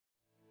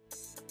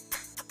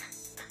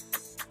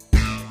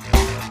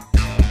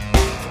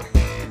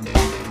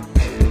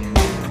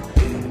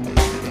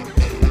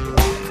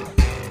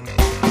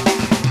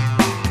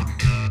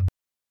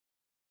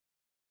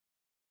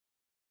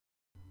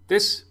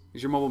This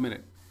is your Mobile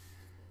Minute.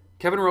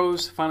 Kevin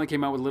Rose finally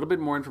came out with a little bit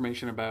more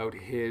information about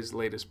his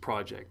latest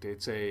project.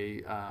 It's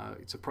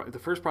the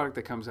first product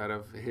that comes out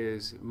of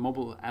his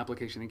mobile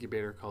application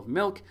incubator called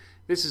Milk.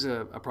 This is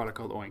a product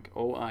called Oink,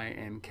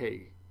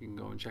 O-I-N-K. You can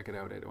go and check it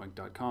out at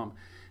oink.com.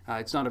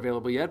 It's not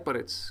available yet, but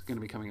it's going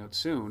to be coming out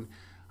soon.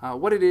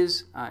 What it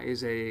is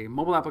a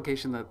mobile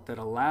application that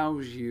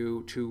allows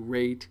you to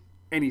rate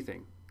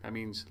anything. That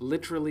means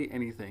literally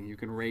anything. You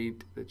can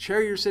rate the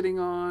chair you're sitting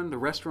on, the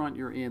restaurant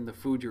you're in, the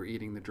food you're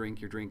eating, the drink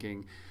you're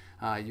drinking.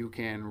 You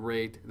can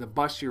rate the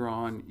bus you're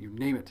on, you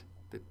name it,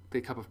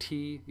 the cup of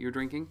tea you're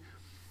drinking.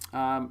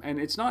 And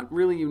it's not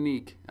really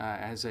unique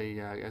as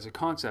a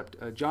concept.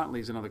 Jotly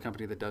is another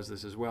company that does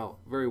this as well,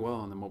 very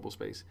well in the mobile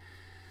space.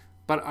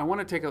 But I want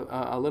to take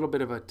a little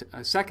bit of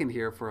a second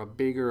here for a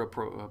bigger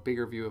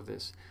view of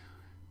this.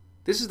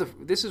 This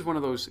is one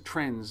of those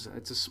trends.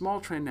 It's a small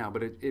trend now,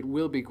 but it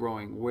will be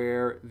growing,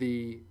 where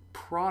the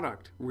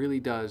product really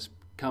does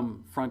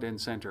come front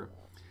and center.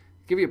 I'll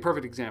give you a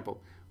perfect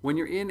example. When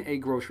you're in a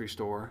grocery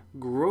store,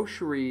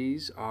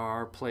 groceries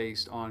are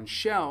placed on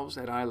shelves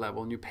at eye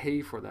level, and you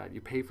pay for that. You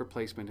pay for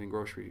placement in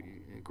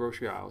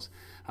grocery aisles.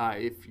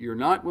 If you're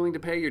not willing to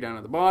pay, you're down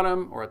at the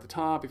bottom or at the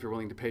top. If you're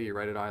willing to pay, you're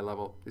right at eye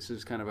level. This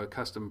is kind of a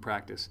custom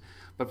practice.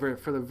 But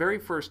for the very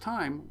first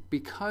time,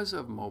 because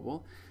of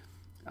mobile,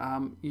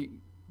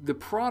 the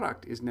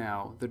product is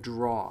now the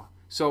draw.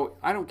 So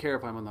I don't care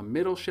if I'm on the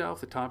middle shelf,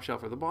 the top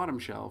shelf, or the bottom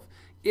shelf,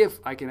 if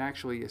I can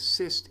actually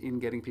assist in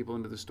getting people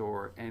into the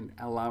store and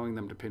allowing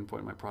them to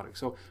pinpoint my product.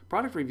 So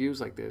product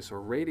reviews like this,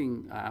 or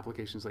rating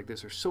applications like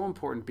this, are so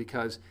important,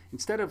 because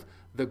instead of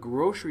the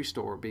grocery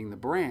store being the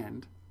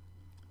brand,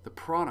 the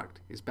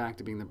product is back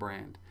to being the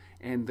brand.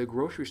 And the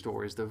grocery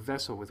store is the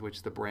vessel with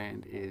which the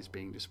brand is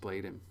being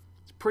displayed in.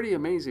 It's pretty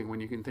amazing when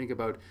you can think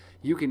about,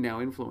 you can now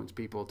influence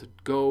people to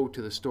go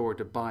to the store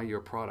to buy your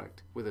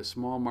product with a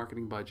small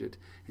marketing budget,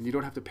 and you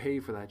don't have to pay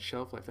for that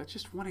shelf life. That's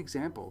just one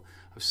example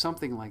of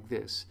something like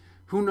this.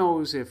 Who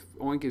knows if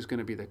Oink is going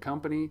to be the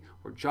company,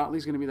 or Jotly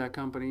is going to be that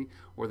company,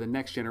 or the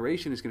next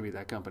generation is going to be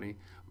that company,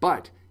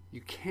 but you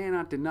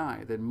cannot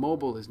deny that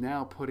mobile is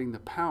now putting the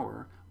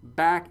power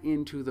back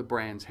into the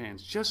brand's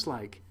hands, just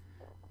like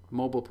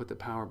mobile put the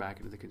power back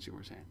into the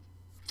consumer's hands.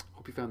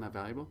 Hope you found that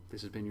valuable.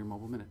 This has been your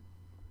Mobile Minute.